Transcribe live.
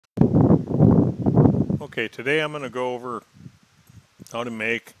Okay, today I'm going to go over how to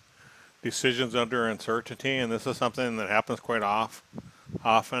make decisions under uncertainty, and this is something that happens quite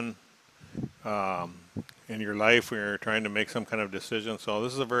often in your life when you're trying to make some kind of decision. So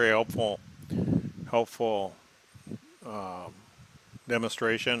this is a very helpful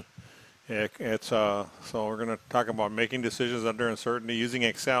demonstration. So we're going to talk about making decisions under uncertainty using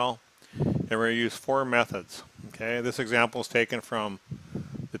Excel, and we're going to use 4 methods. Okay, this example is taken from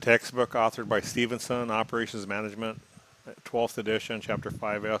the textbook authored by Stevenson, Operations Management, 12th edition, Chapter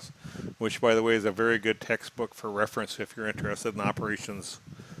 5S, which, by the way, is a very good textbook for reference if you're interested in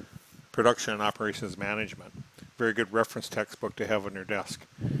production and operations management. Very good reference textbook to have on your desk.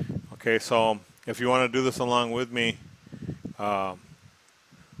 Okay, so if you want to do this along with me,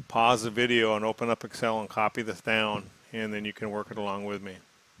 pause the video and open up Excel and copy this down, and then you can work it along with me.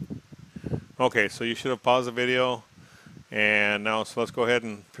 Okay, so you should have paused the video. And now, so let's go ahead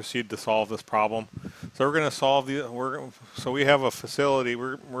and proceed to solve this problem. So we're going to solve so we have a facility.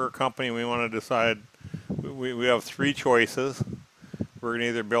 We're a company. We want to decide. We have 3 choices. We're going to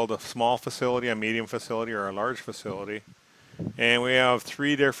either build a small facility, a medium facility, or a large facility. And we have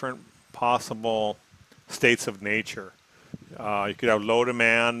 3 different possible states of nature. You could have low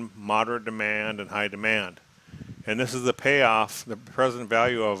demand, moderate demand, and high demand. And this is the payoff, the present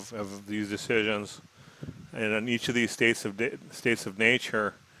value of these decisions. And in each of these states of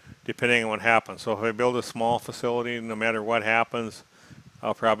nature, depending on what happens. So if I build a small facility, no matter what happens,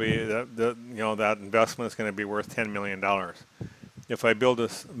 I'll probably that investment is going to be worth $10 million. If I build a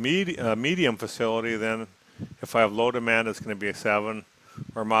medium facility, then if I have low demand, it's going to be a 7,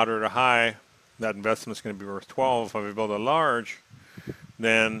 or moderate or high, that investment is going to be worth 12. If I build a large,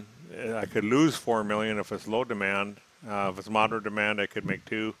 then I could lose $4 million if it's low demand. If it's moderate demand, I could make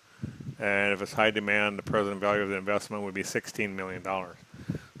 2. And if it's high demand, the present value of the investment would be $16 million.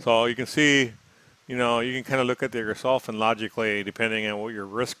 So you can see, you can kind of look at it yourself, and logically, depending on what your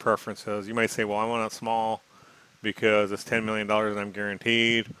risk preference is, you might say, well, I want it small because it's $10 million and I'm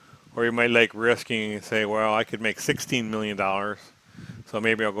guaranteed. Or you might like risking and say, well, I could make $16 million, so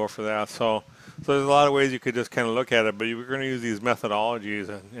maybe I'll go for that. So there's a lot of ways you could just kind of look at it, but we're going to use these methodologies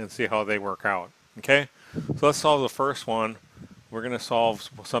and see how they work out. Okay? So let's solve the first one. We're going to solve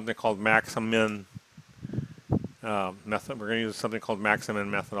something called Maximin method. We're going to use something called Maximin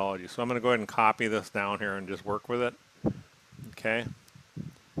methodology. So I'm going to go ahead and copy this down here and just work with it. Okay.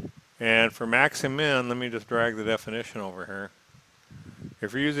 And for Maximin, let me just drag the definition over here.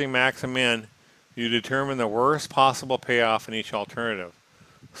 If you're using Maximin, you determine the worst possible payoff in each alternative.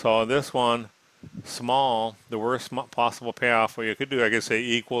 So this one, small, the worst possible payoff, what you could do, I could say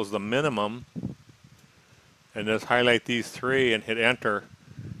equals the minimum. And just highlight these 3 and hit enter,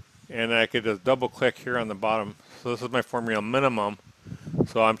 and I could just double click here on the bottom. So this is my formula minimum.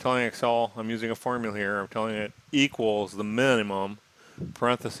 So I'm telling Excel, I'm using a formula here, I'm telling it equals the minimum,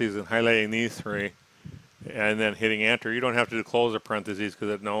 parentheses, and highlighting these 3, and then hitting enter. You don't have to close the parentheses because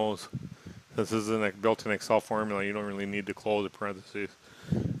it knows this is a built-in Excel formula. You don't really need to close the parentheses.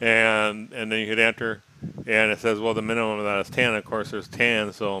 And then you hit enter, and it says, well, the minimum of that is 10. Of course, there's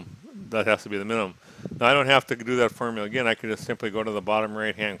 10, so that has to be the minimum. Now, I don't have to do that formula again. I can just simply go to the bottom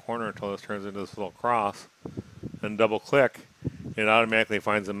right-hand corner until this turns into this little cross and double-click. It automatically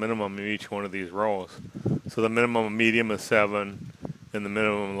finds the minimum in each one of these rows. So the minimum medium is 7, and the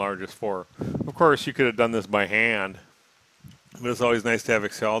minimum large is 4. Of course, you could have done this by hand, but it's always nice to have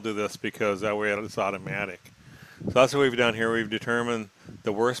Excel do this because that way it's automatic. So that's what we've done here. We've determined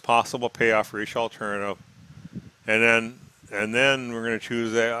the worst possible payoff for each alternative, and then we're going to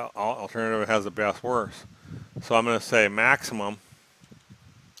choose the alternative that has the best worst. So I'm going to say maximum.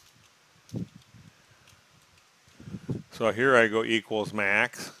 So here I go equals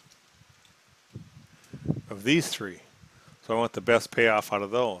max of these 3. So I want the best payoff out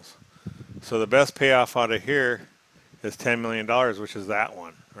of those. So the best payoff out of here is $10 million, which is that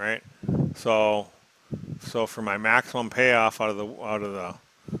one, right? So for my maximum payoff out of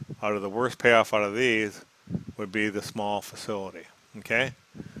the worst payoff out of these would be the small facility. Okay,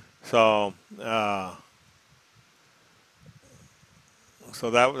 so that's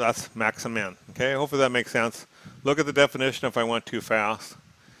Maximin. Okay, hopefully that makes sense. Look at the definition if I went too fast.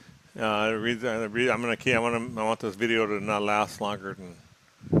 I want this video to not last longer than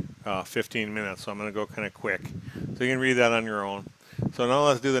 15 minutes, so I'm going to go kind of quick. So you can read that on your own. So now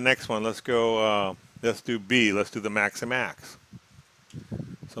let's do the next one. Let's go. Let's do B. Let's do the Maximax.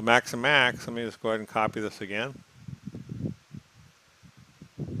 So Maximax, let me just go ahead and copy this again.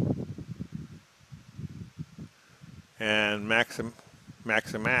 And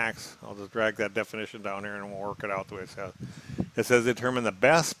Maximax, I'll just drag that definition down here and we'll work it out the way it says. It says determine the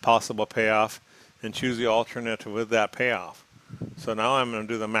best possible payoff and choose the alternate with that payoff. So now I'm going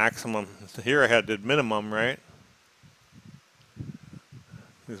to do the maximum. So here I did minimum, right?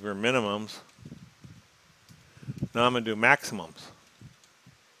 These were minimums. Now I'm going to do maximums.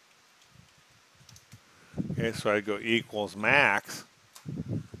 Okay, so I go equals max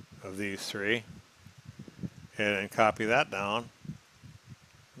of these three, and then copy that down.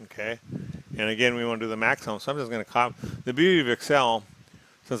 Okay, and again we want to do the maximum, so I'm just going to copy. The beauty of Excel,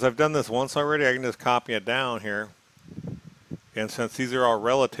 since I've done this once already, I can just copy it down here. And since these are all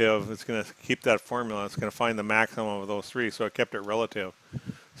relative, it's going to keep that formula. It's going to find the maximum of those three, so I kept it relative.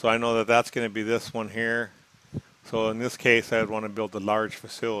 So I know that that's going to be this one here. So in this case, I'd want to build a large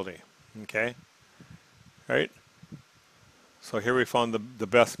facility. Okay? Right? So here we found the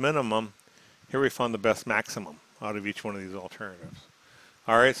best minimum. Here we found the best maximum out of each one of these alternatives.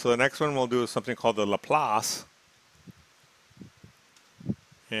 All right, so the next one we'll do is something called the Laplace.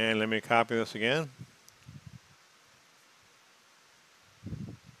 And let me copy this again.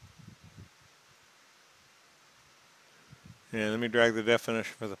 And let me drag the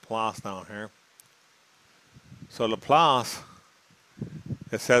definition for the Laplace down here. So Laplace,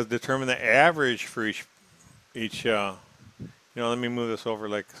 it says determine the average for each let me move this over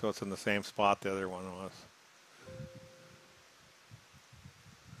like so it's in the same spot the other one was.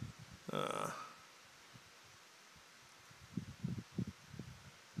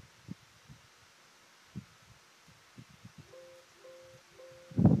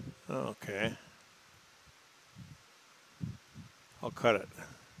 Okay. I'll cut it.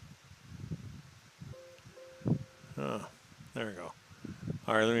 There we go.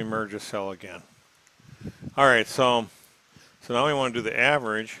 All right, let me merge a cell again. All right, so now we want to do the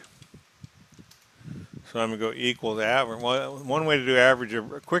average. So I'm going to go equals average. Well, one way to do average, a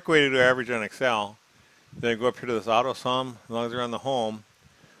quick way to do average on Excel, then I go up here to this auto sum. As long as you're on the home,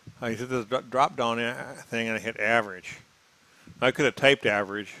 I hit this drop down thing and I hit average. I could have typed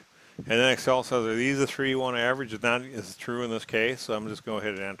average, and then Excel says, are these the three you want to average? It's not is true in this case, so I'm just going to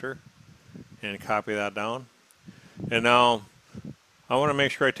hit enter and copy that down. And now I want to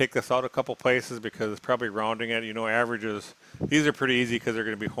make sure I take this out a couple places because it's probably rounding it. You know, averages, these are pretty easy because they're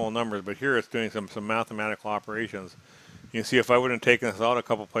going to be whole numbers, but here it's doing some mathematical operations. You can see if I wouldn't have taken this out a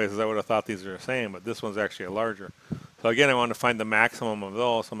couple places, I would have thought these are the same, but this one's actually a larger. So again, I want to find the maximum of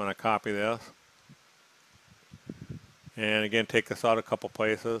those, so I'm going to copy this. And again, take this out a couple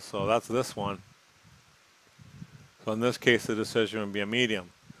places, so that's this one. So in this case, the decision would be a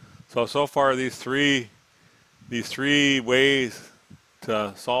medium. So far, these three ways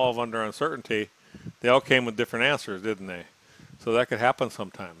to solve under uncertainty, they all came with different answers, didn't they? So that could happen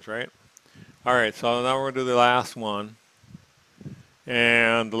sometimes, right? All right, so now we're going to do the last one.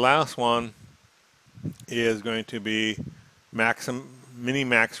 And the last one is going to be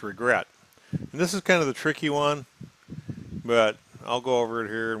Minimax regret. And this is kind of the tricky one, but I'll go over it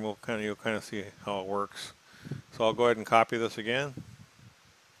here and you'll kind of see how it works. So I'll go ahead and copy this again.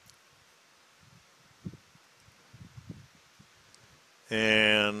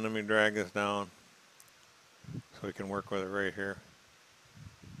 And let me drag this down so we can work with it right here.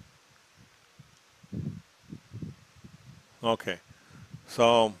 Okay,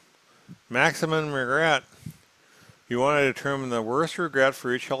 so Maximin regret, you want to determine the worst regret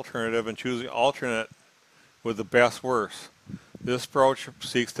for each alternative and choose the alternate with the best worst. This approach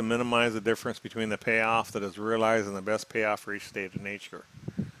seeks to minimize the difference between the payoff that is realized and the best payoff for each state of nature.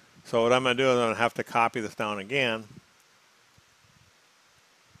 So what I'm going to do is I'm going to have to copy this down again.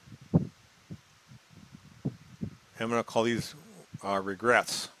 I'm going to call these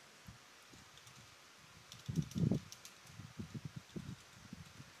regrets.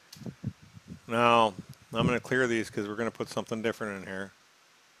 Now, I'm going to clear these because we're going to put something different in here.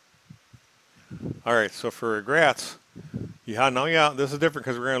 All right, so for regrets, this is different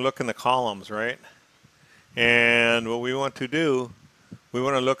because we're going to look in the columns, right? And what we want to do, we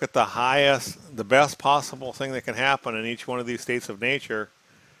want to look at the best possible thing that can happen in each one of these states of nature,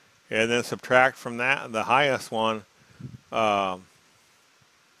 and then subtract from that the highest one, how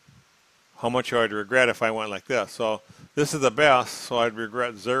much I'd regret if I went like this. So this is the best, so I'd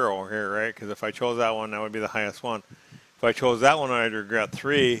regret 0 here, right? Because if I chose that one, that would be the highest one. If I chose that one, I'd regret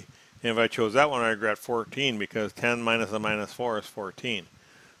 3. And if I chose that one, I'd regret 14 because 10 minus a minus 4 is 14.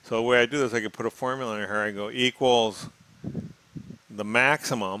 So the way I do this, I could put a formula in here. I go equals the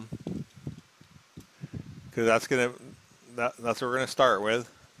maximum, because that's what we're going to start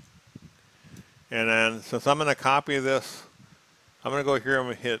with. And then since I'm going to copy this, I'm going to go here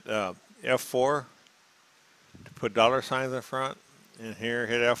and hit F4 to put dollar signs in front. And here,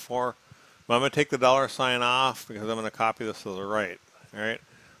 hit F4. But I'm going to take the dollar sign off because I'm going to copy this to the right. All right.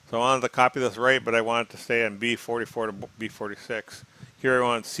 So I wanted to copy this right, but I want it to stay in B44 to B46. Here I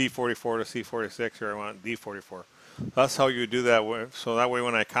want C44 to C46. Here I want D44. That's how you do that. So that way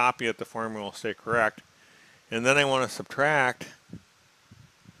when I copy it, the formula will stay correct. And then I want to subtract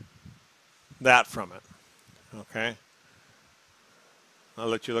that from it. Okay? I'll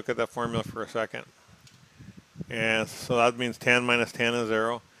let you look at that formula for a second. And so that means 10 minus 10 is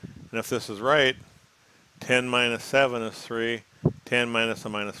 0. And if this is right, 10 minus 7 is 3. 10 minus a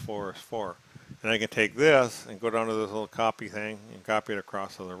minus 4 is 4. And I can take this and go down to this little copy thing and copy it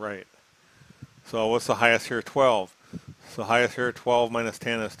across to the right. So what's the highest here? 12. So highest here, 12 minus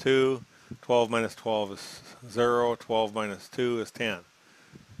 10 is 2. 12 minus 12 is 0. 12 minus 2 is 10.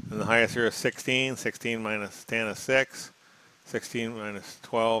 And the highest here is 16. 16 minus 10 is 6. 16 minus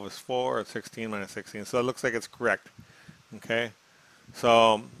 12 is 4. And 16 minus 16. So it looks like it's correct. Okay.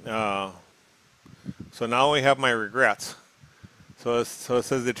 So so now we have my regrets. So it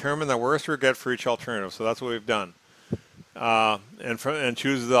says determine the worst regret for each alternative. So that's what we've done. And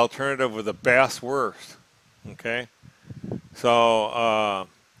choose the alternative with the best worst. Okay. So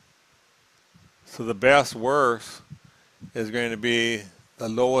so the best worst is going to be the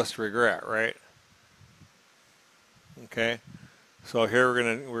lowest regret, right? Okay. So here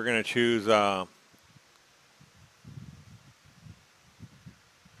we're gonna choose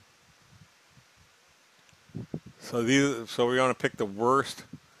so we want to pick the worst.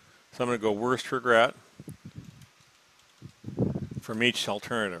 So I'm going to go worst regret from each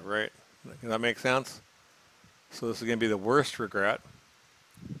alternative, right? Does that make sense? So this is going to be the worst regret.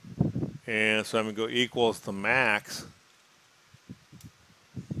 And so I'm going to go equals the max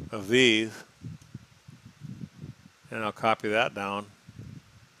of these. And I'll copy that down.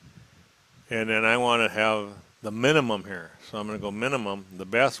 And then I want to have the minimum here. So I'm going to go minimum, the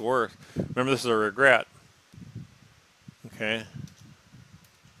best worst. Remember, this is a regret. Okay.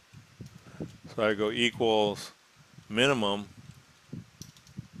 So I go equals minimum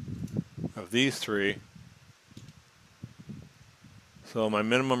of these three. So my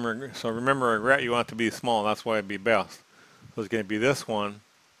minimum, so remember regret, you want it to be small. That's why it'd be best. So it's going to be this one.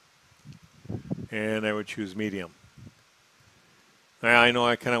 And I would choose medium. Now, I know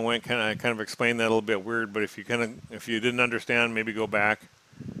I kind of explained that a little bit weird, but if you didn't understand, maybe go back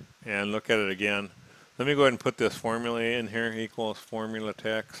and look at it again. Let me go ahead and put this formula in here, equals formula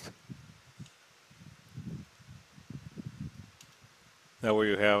text. That way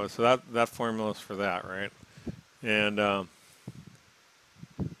you have it. So that formula is for that, right? And that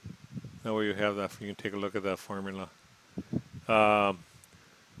way you have that. You can take a look at that formula. So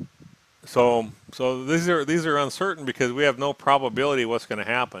these are uncertain because we have no probability what's going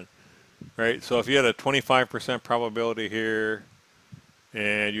to happen, right? So if you had a 25% probability here,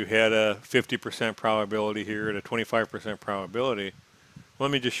 and you had a 50% probability here and a 25% probability,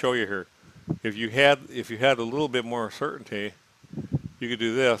 let me just show you here. If you had a little bit more certainty, you could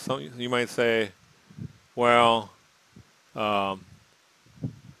do this. You might say, well, let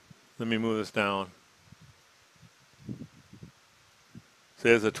me move this down. So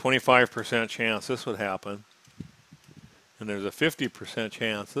there's a 25% chance this would happen, and there's a 50%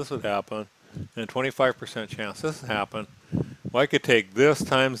 chance this would happen, and a 25% chance this would happen. Well, I could take this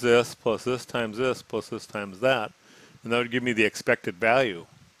times this, plus this times this, plus this times that, and that would give me the expected value.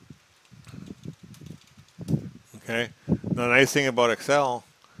 Okay. Now, the nice thing about Excel,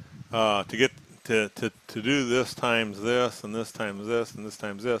 to get to do this times this, and this times this, and this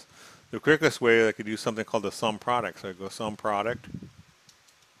times this, the quickest way I could use something called the sum product. So I go sum product,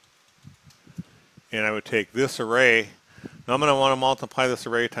 and I would take this array. Now I'm going to want to multiply this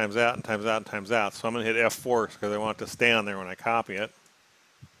array times that and times that and times that. So I'm going to hit F4 because I want it to stay on there when I copy it.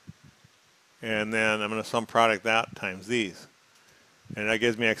 And then I'm going to sum product that times these. And that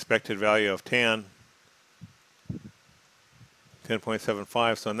gives me an expected value of 10,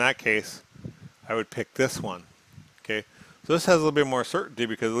 10.75. So in that case, I would pick this one. Okay. So this has a little bit more certainty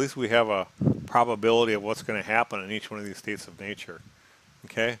because at least we have a probability of what's going to happen in each one of these states of nature.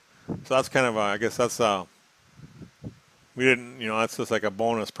 Okay. So that's kind of I guess that's we didn't, that's just like a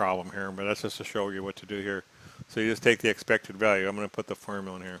bonus problem here, but that's just to show you what to do here. So you just take the expected value. I'm going to put the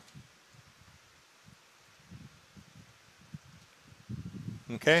formula in here.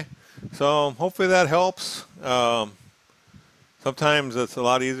 Okay, so hopefully that helps. Sometimes it's a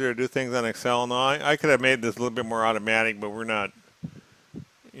lot easier to do things on Excel. Now, I could have made this a little bit more automatic, but we're not,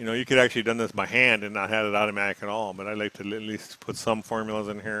 you could actually have done this by hand and not had it automatic at all, but I like to at least put some formulas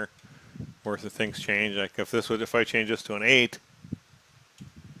in here. Or if the things change, like if I change this to an 8,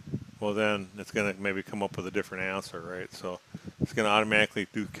 well then it's going to maybe come up with a different answer, right? So it's going to automatically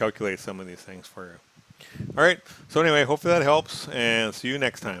calculate some of these things for you. All right, so anyway, hopefully that helps, and see you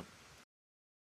next time.